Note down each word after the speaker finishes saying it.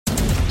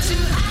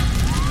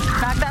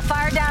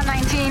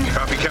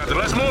Captain.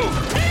 Let's move.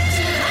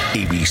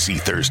 ABC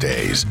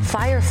Thursdays.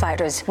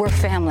 Firefighters, we're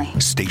family.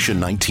 Station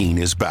 19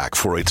 is back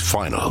for its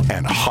final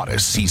and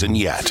hottest season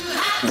yet.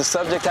 The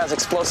subject has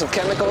explosive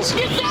chemicals.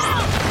 Get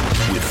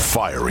down! With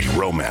fiery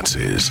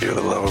romances. You're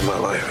the love of my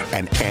life.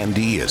 And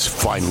Andy is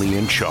finally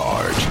in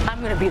charge. I'm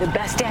going to be the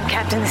best damn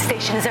captain the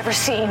station has ever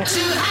seen.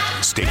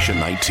 Station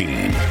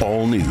 19.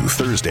 All new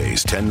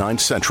Thursdays, 10/9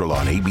 Central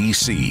on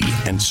ABC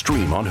and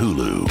stream on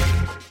Hulu.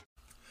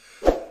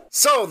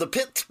 So, the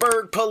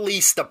Pittsburgh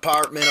Police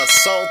Department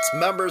assaults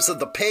members of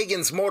the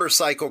Pagans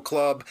Motorcycle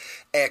Club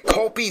at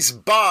Kopi's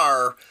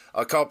Bar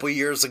a couple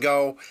years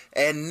ago,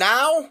 and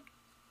now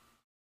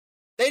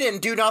they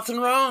didn't do nothing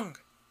wrong.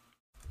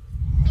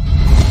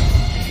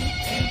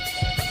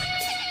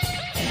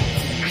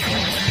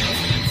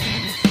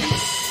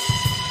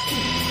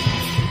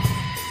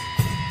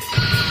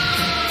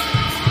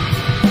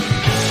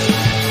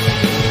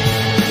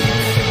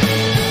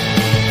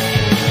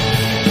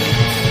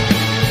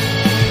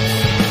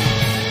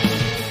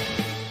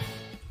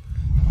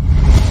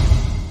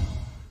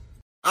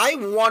 I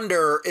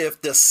wonder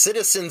if the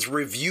Citizens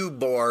Review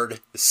Board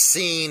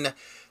seen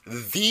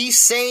the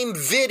same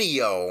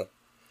video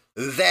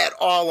that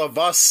all of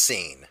us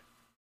seen.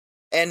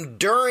 And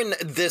during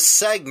this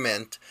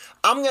segment,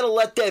 I'm going to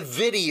let that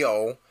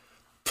video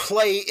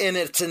play in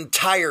its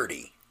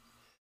entirety.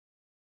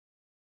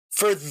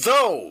 For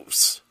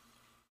those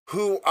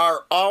who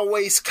are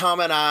always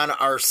coming on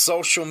our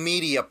social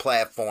media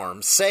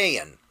platforms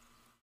saying,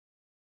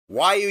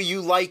 why are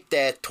you like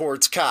that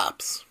towards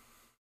cops?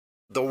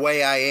 The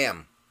way I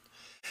am.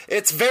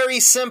 It's very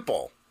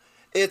simple.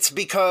 It's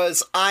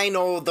because I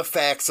know the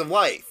facts of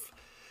life.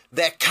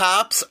 That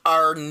cops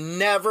are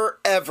never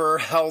ever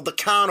held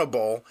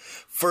accountable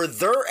for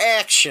their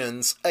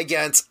actions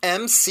against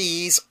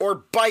MCs or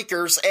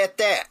bikers at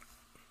that.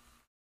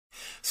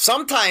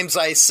 Sometimes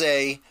I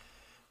say,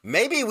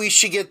 maybe we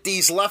should get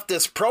these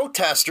leftist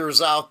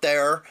protesters out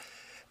there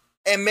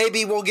and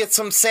maybe we'll get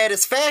some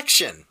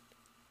satisfaction.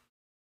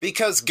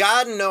 Because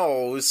God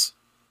knows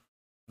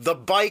the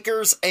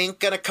bikers ain't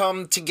going to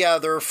come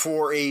together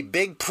for a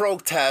big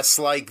protest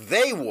like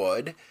they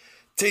would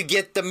to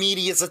get the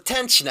media's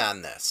attention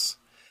on this.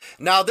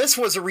 Now, this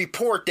was a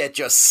report that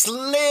just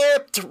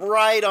slipped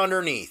right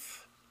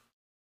underneath.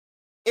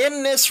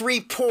 In this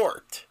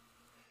report,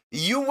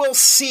 you will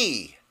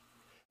see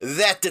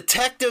that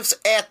detectives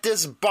at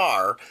this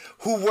bar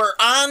who were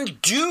on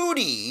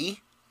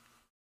duty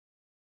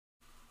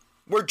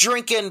were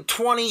drinking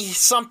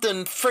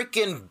 20-something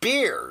freaking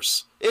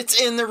beers. It's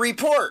in the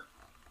report.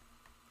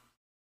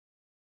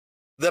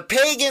 The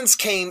Pagans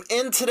came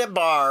into the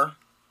bar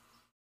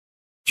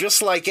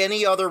just like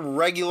any other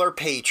regular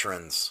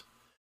patrons.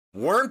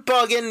 Weren't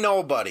bugging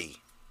nobody.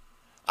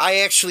 I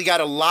actually got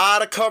a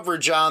lot of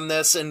coverage on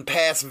this in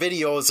past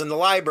videos in the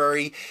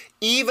library,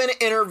 even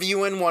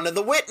interviewing one of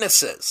the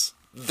witnesses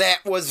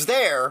that was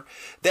there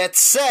that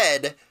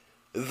said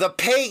the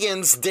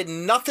Pagans did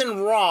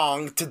nothing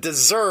wrong to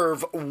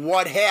deserve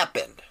what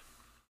happened.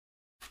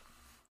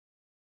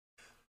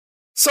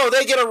 So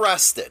they get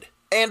arrested.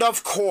 And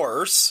of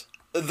course,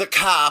 the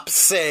cops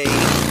say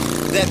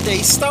that they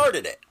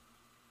started it.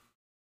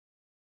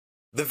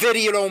 The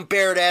video don't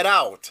bear that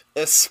out,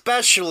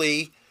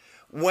 especially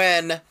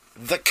when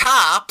the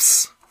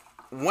cops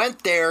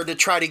went there to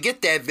try to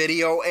get that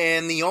video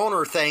and the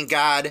owner, thank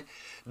God,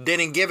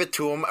 didn't give it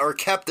to him or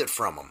kept it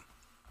from him.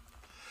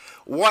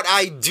 What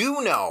I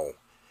do know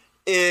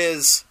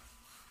is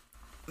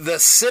the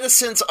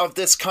citizens of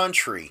this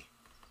country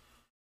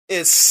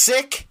is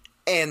sick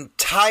and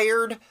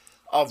tired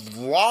of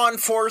law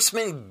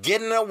enforcement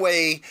getting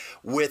away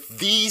with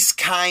these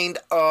kind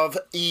of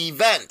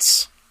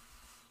events.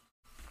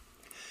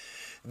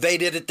 They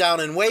did it down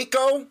in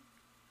Waco,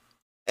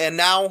 and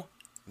now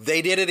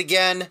they did it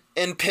again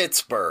in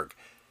Pittsburgh.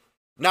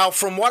 Now,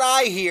 from what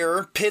I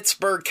hear,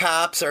 Pittsburgh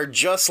cops are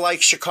just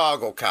like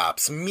Chicago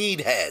cops,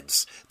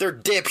 meatheads. They're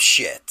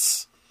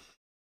dipshits.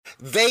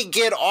 They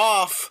get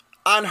off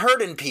on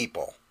hurting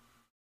people.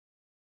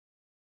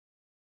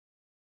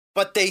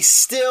 But they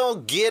still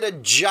get a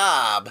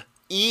job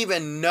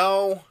even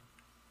though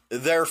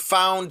they're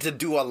found to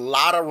do a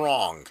lot of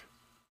wrong.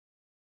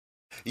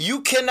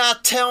 You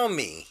cannot tell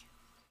me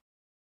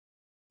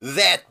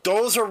that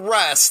those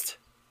arrests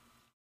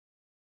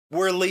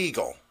were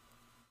legal.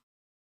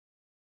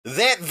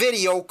 That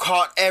video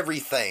caught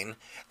everything.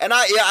 And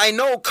I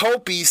know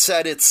Kopi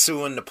said it's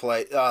suing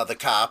the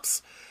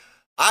cops.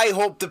 I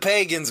hope the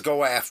Pagans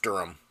go after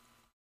them.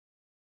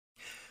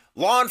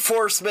 Law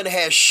enforcement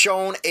has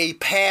shown a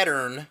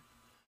pattern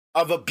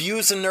of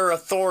abusing their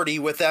authority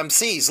with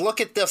MCs. Look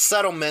at the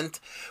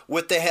settlement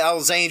with the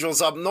Hells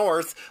Angels up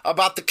north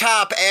about the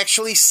cop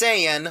actually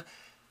saying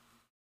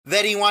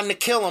that he wanted to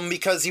kill him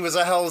because he was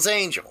a Hells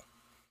Angel.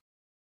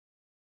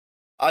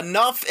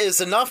 Enough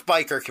is enough,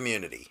 biker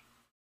community.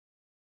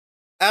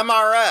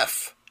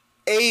 MRF,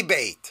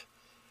 ABATE,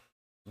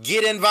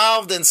 get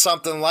involved in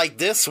something like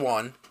this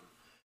one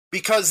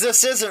because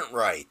this isn't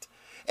right.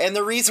 And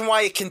the reason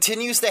why it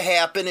continues to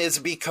happen is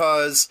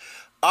because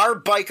our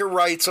biker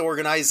rights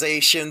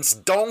organizations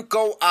don't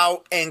go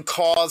out and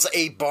cause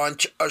a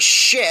bunch of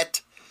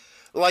shit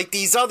like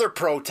these other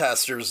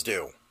protesters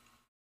do.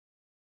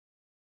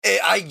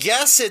 I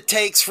guess it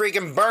takes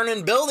freaking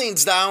burning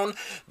buildings down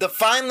to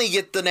finally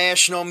get the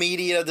national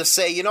media to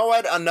say, you know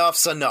what,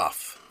 enough's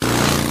enough.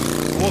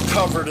 We'll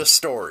cover the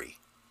story.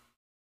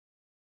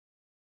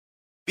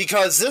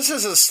 Because this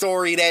is a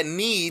story that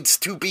needs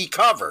to be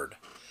covered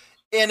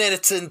in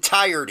its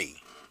entirety.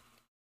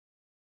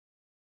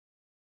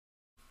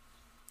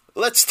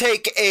 Let's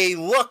take a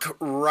look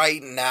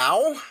right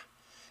now,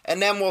 and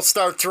then we'll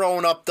start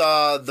throwing up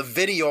the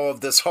video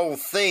of this whole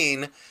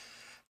thing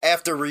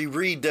after we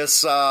read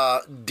this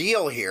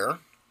deal here.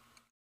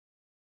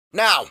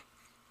 Now,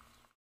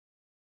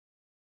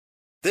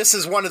 this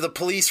is one of the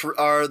police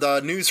or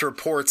the news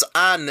reports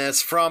on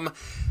this from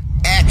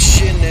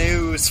Action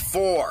News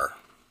 4.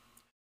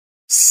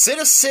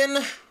 Citizen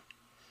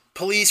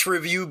Police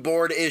Review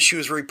Board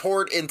issues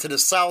report into the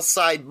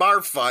Southside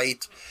bar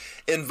fight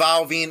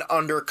involving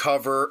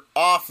undercover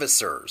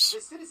officers.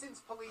 The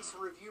Citizens Police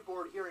Review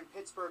Board here in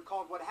Pittsburgh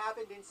called what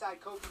happened inside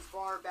Kofi's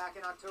bar back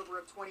in October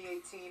of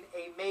 2018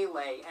 a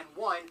melee, and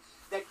one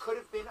that could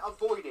have been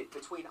avoided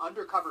between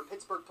undercover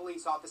Pittsburgh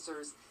police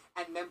officers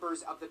and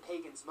members of the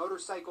Pagans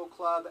Motorcycle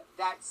Club.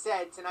 That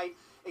said, tonight,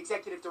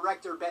 Executive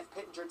Director Beth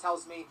Pittenger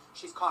tells me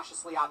she's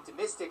cautiously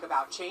optimistic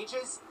about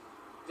changes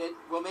that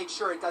will make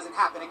sure it doesn't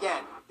happen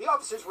again. The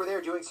officers were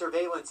there doing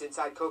surveillance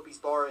inside Kofi's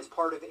bar as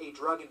part of a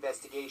drug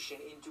investigation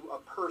into a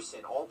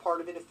person, all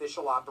part of an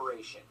official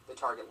operation. The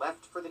target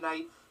left for the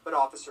night, but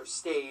officers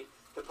stayed.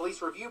 The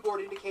Police Review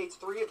Board indicates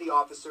 3 of the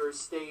officers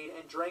stayed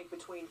and drank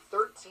between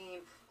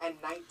 13 and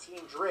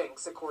 19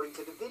 drinks, according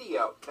to the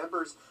video.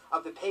 Members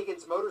of the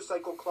Pagans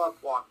Motorcycle Club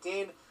walked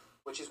in,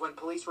 which is when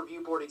Police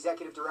Review Board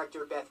Executive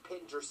Director Beth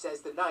Pittenger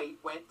says the night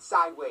went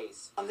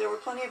sideways. There were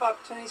plenty of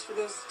opportunities for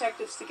those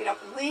detectives to get up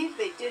and leave.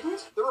 They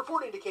didn't. The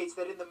report indicates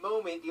that in the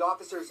moment, the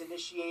officers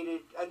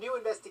initiated a new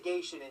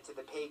investigation into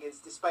the Pagans,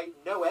 despite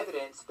no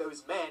evidence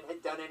those men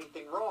had done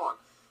anything wrong.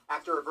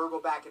 After a verbal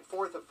back and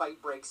forth, a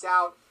fight breaks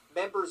out.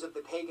 Members of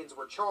the Pagans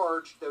were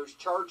charged. Those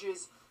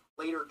charges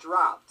later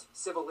dropped.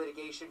 Civil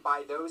litigation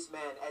by those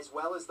men, as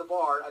well as the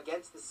bar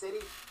against the city,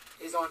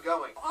 is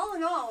ongoing. All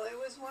in all, it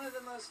was one of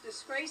the most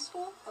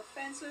disgraceful,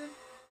 offensive,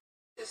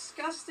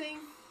 disgusting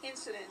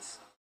incidents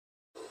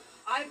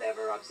I've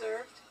ever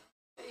observed,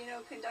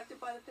 conducted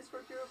by the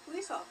Pittsburgh Bureau of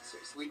Police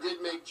Officers. We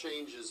did make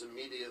changes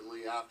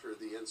immediately after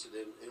the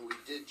incident, and we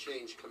did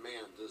change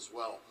command as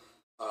well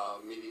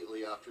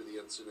immediately after the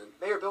incident.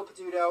 Mayor Bill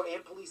Peduto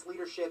and police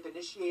leadership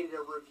initiated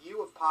a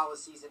review of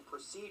policies and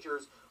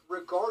procedures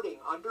regarding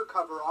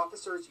undercover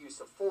officers' use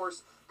of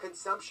force,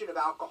 consumption of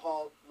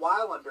alcohol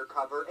while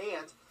undercover,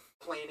 and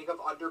planning of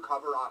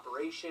undercover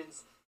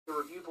operations. The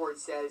review board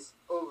says,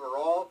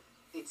 overall,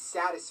 it's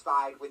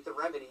satisfied with the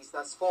remedies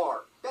thus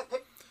far.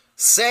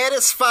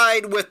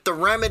 Satisfied with the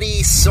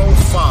remedies so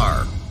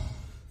far.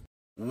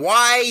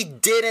 Why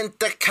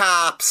didn't the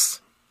cops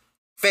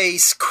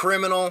face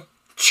criminal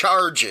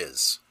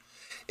charges?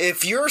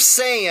 If you're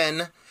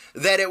saying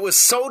that it was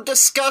so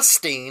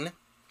disgusting,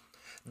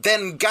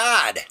 then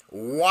God,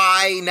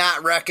 why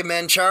not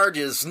recommend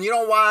charges? You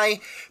know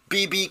why?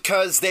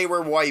 Because they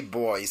were white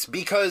boys,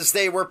 because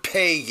they were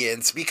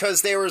pagans,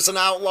 because there was an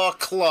outlaw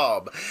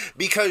club,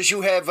 because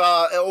you have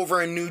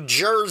over in New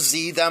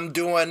Jersey them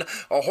doing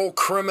a whole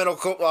criminal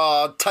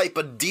type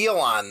of deal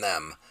on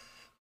them.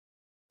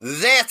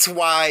 That's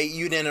why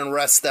you didn't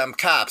arrest them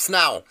cops.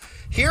 Now,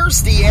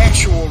 here's the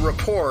actual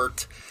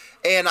report,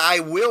 and I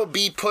will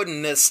be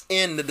putting this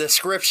in the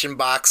description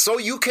box so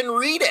you can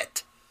read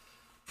it.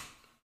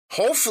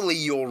 Hopefully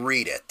you'll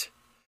read it.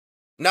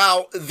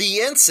 Now, the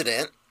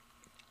incident,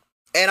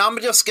 and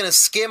I'm just going to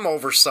skim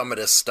over some of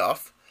this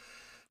stuff.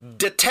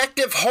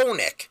 Detective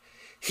Honig,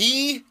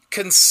 he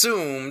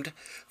consumed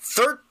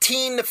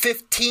 13 to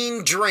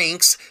 15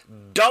 drinks,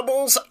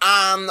 doubles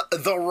on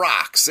the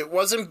rocks. It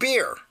wasn't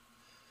beer.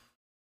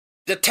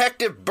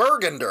 Detective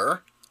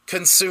Burgunder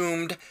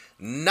consumed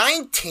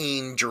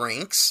 19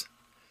 drinks.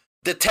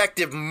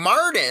 Detective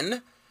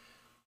Martin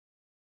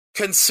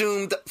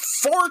consumed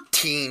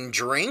 14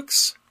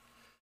 drinks.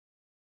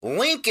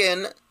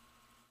 Lincoln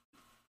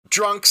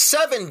drunk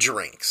 7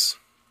 drinks.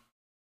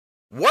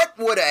 What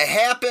would have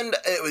happened?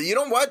 You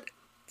know what?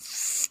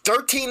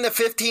 13 to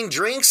 15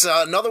 drinks,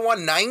 another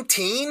one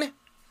 19?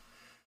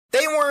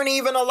 They weren't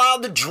even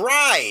allowed to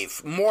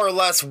drive, more or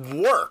less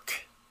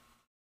work.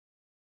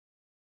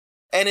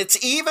 And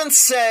it's even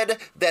said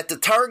that the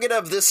target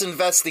of this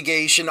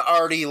investigation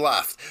already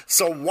left.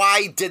 So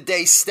why did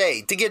they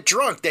stay? To get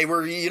drunk. They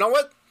were, you know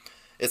what?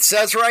 It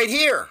says right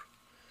here.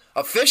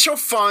 Official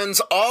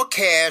funds, all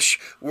cash,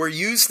 were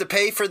used to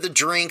pay for the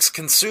drinks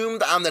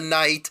consumed on the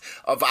night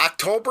of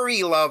October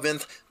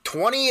 11th,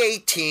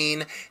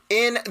 2018,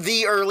 in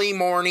the early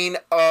morning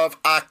of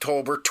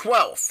October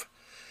 12th.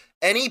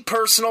 Any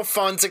personal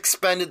funds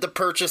expended to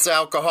purchase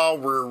alcohol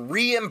were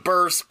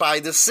reimbursed by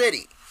the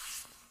city.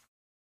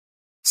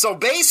 So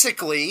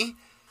basically,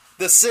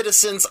 the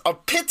citizens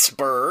of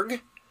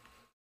Pittsburgh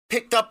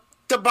picked up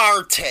the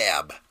bar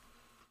tab.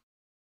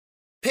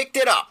 Picked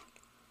it up.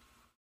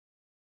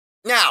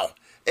 Now,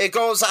 it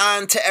goes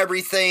on to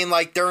everything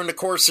like during the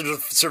course of the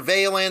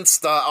surveillance,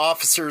 the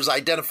officers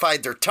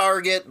identified their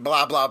target,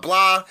 blah, blah,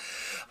 blah.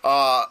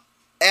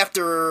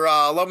 After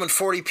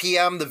 11:40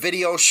 p.m., the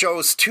video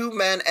shows two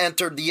men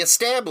entered the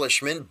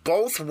establishment,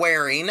 both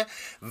wearing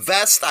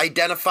vests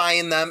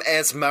identifying them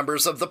as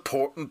members of the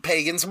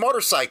Pagans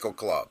Motorcycle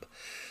Club.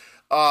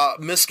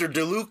 Mr.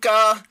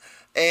 DeLuca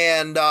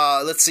and,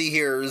 let's see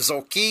here,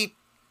 Zolkit.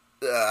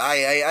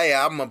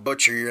 I'm going to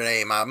butcher your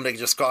name. I'm going to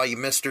just call you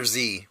Mr.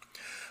 Z.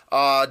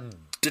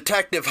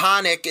 Detective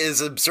Honig is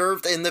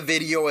observed in the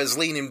video as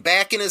leaning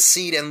back in his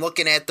seat and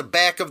looking at the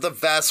back of the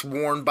vest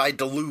worn by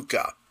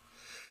DeLuca.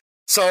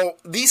 So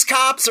these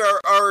cops are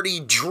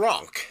already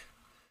drunk,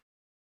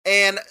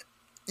 and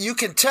you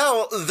can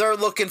tell they're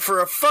looking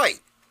for a fight.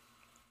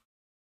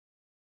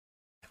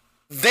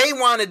 They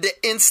wanted to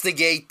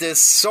instigate this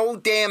so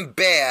damn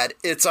bad,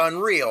 it's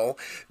unreal,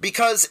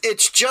 because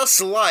it's just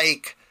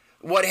like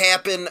what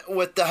happened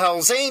with the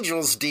Hells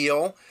Angels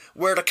deal,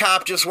 where the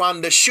cop just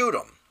wanted to shoot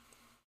him.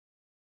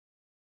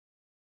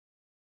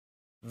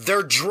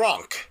 They're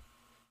drunk,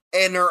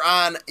 and they're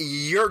on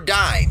your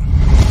dime.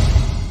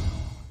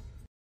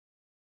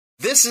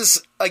 This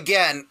is,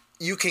 again,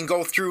 you can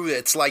go through,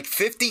 it's like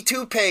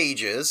 52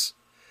 pages,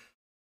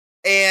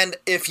 and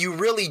if you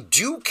really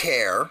do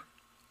care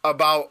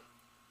about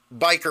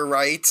biker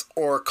rights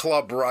or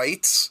club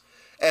rights,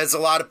 as a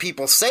lot of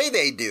people say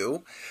they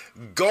do,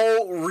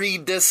 go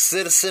read this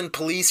Citizen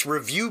Police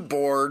Review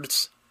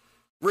Board's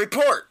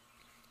report.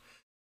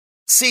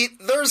 See,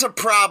 there's a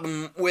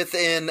problem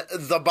within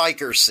the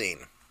biker scene.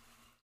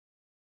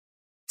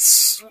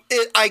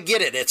 I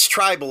get it, it's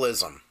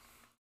tribalism.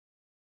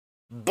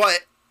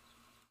 But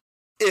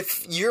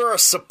if you're a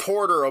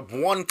supporter of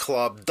one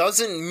club,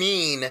 doesn't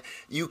mean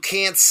you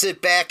can't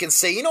sit back and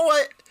say, you know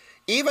what?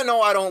 Even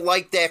though I don't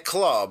like that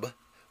club,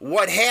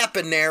 what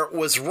happened there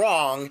was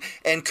wrong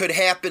and could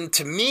happen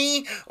to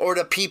me or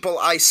the people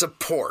I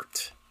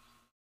support.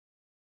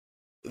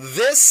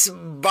 This,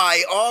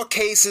 by all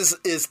cases,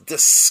 is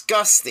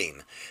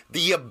disgusting.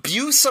 The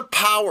abuse of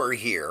power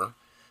here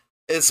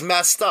is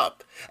messed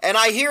up. And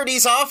I hear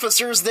these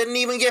officers didn't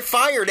even get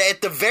fired.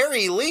 At the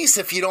very least,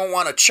 if you don't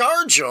want to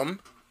charge them,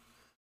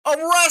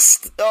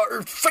 arrest or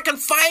freaking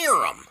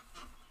fire them.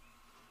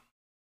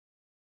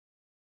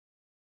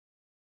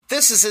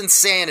 This is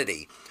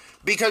insanity.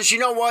 Because you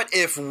know what?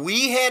 If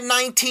we had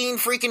 19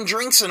 freaking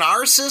drinks in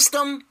our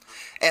system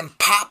and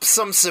pop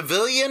some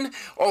civilian,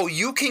 oh,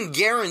 you can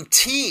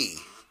guarantee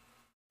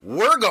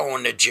we're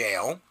going to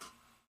jail.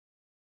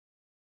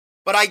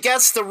 But I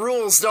guess the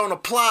rules don't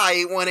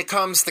apply when it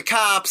comes to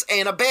cops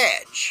and a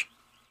badge.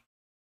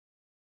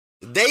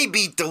 They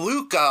beat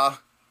DeLuca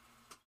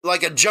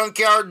like a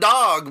junkyard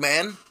dog,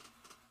 man.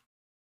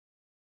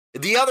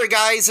 The other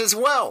guys as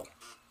well.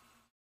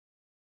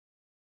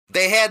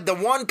 They had the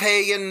one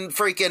pagan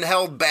freaking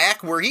held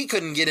back where he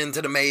couldn't get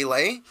into the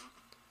melee.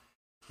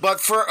 But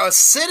for a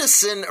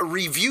Citizen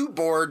Review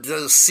Board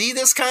to see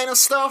this kind of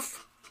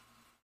stuff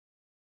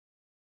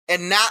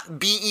and not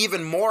be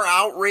even more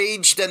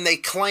outraged than they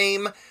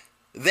claim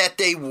that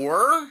they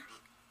were,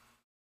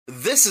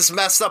 this is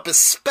messed up,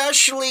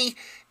 especially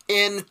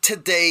in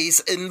today's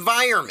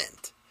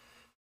environment.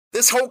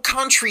 This whole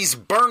country's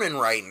burning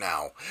right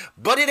now,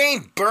 but it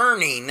ain't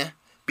burning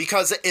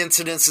because of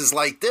incidences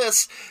like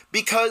this,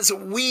 because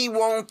we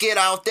won't get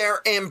out there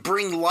and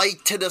bring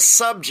light to the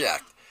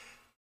subject.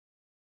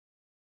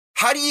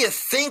 How do you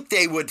think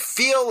they would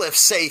feel if,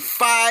 say,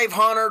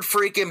 500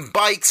 freaking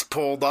bikes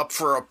pulled up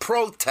for a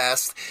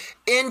protest,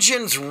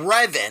 engines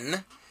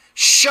revving,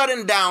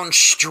 shutting down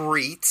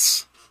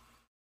streets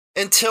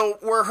until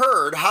we're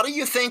heard? How do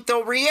you think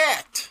they'll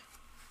react?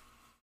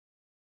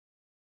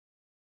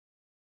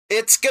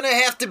 It's going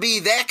to have to be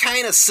that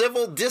kind of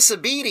civil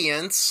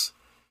disobedience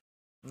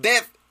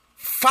that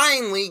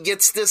finally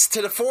gets this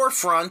to the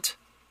forefront,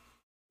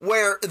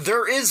 where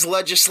there is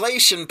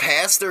legislation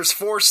passed. There's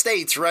 4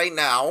 states right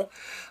now.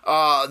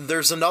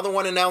 There's another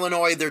one in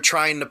Illinois they're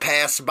trying to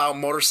pass about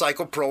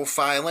motorcycle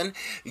profiling.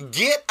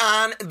 Get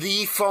on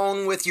the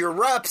phone with your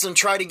reps and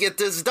try to get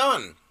this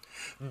done.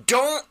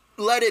 Don't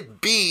let it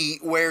be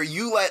where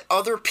you let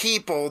other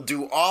people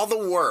do all the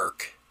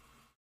work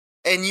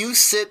and you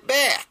sit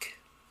back.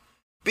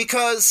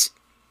 Because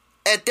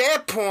at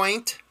that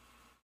point,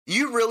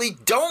 you really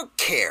don't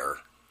care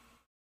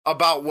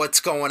about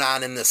what's going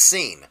on in the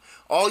scene.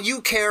 All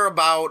you care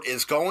about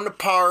is going to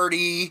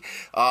party,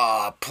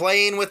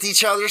 playing with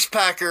each other's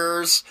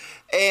peckers,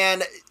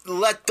 and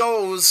let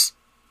those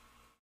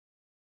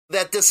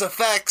that this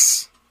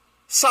affects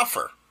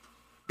suffer.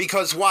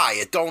 Because why?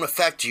 It don't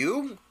affect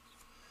you?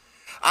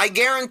 I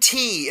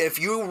guarantee if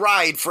you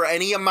ride for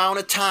any amount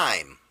of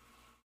time,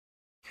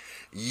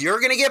 you're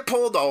going to get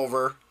pulled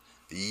over,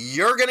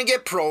 you're going to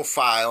get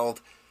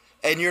profiled,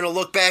 and you're going to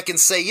look back and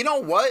say, you know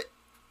what?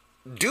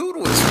 Dude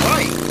was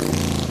right.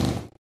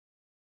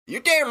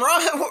 You're damn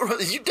right.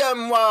 You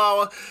damn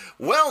well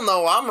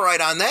know I'm right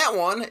on that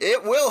one.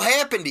 It will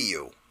happen to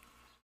you.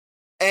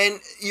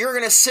 And you're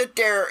going to sit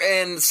there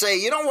and say,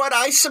 you know what,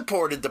 I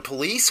supported the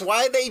police.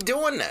 Why are they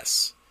doing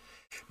this?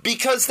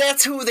 Because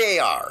that's who they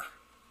are.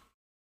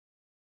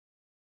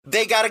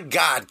 They got a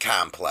God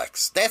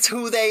complex. That's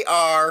who they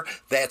are.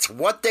 That's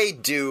what they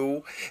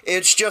do.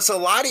 It's just a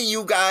lot of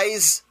you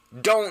guys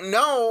don't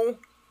know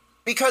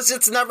because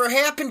it's never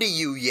happened to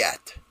you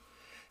yet.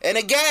 And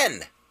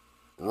again,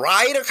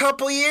 ride a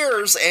couple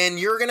years and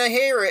you're going to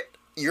hear it.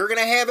 You're going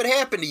to have it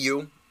happen to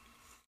you.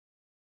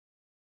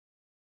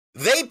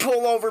 They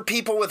pull over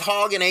people with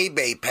hog and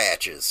A-Bay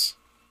patches.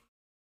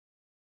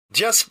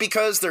 Just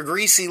because they're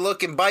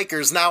greasy-looking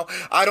bikers. Now,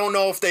 I don't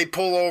know if they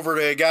pull over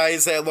the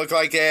guys that look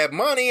like they have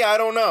money. I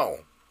don't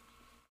know.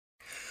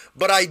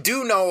 But I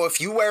do know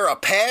if you wear a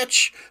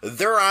patch,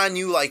 they're on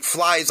you like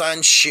flies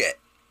on shit.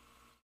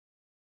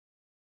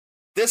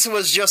 This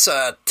was just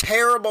a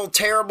terrible,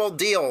 terrible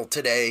deal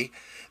today.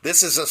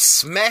 This is a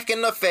smack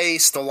in the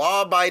face to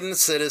law-abiding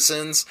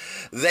citizens.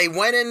 They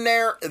went in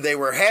there, they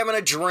were having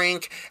a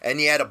drink,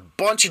 and you had a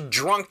bunch of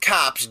drunk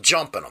cops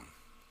jumping them.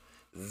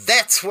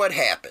 That's what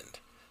happened.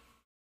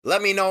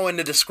 Let me know in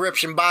the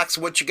description box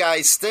what you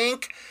guys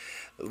think.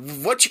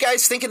 What you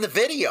guys think in the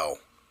video.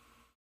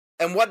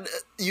 And what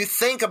you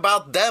think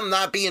about them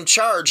not being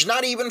charged,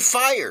 not even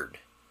fired.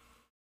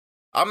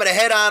 I'm going to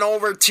head on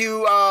over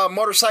to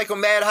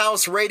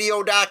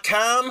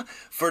MotorcycleMadhouseRadio.com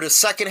for the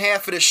second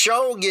half of the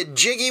show. Get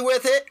jiggy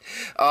with it.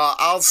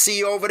 I'll see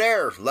you over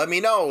there. Let me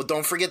know.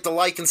 Don't forget to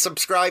like and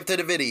subscribe to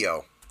the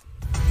video.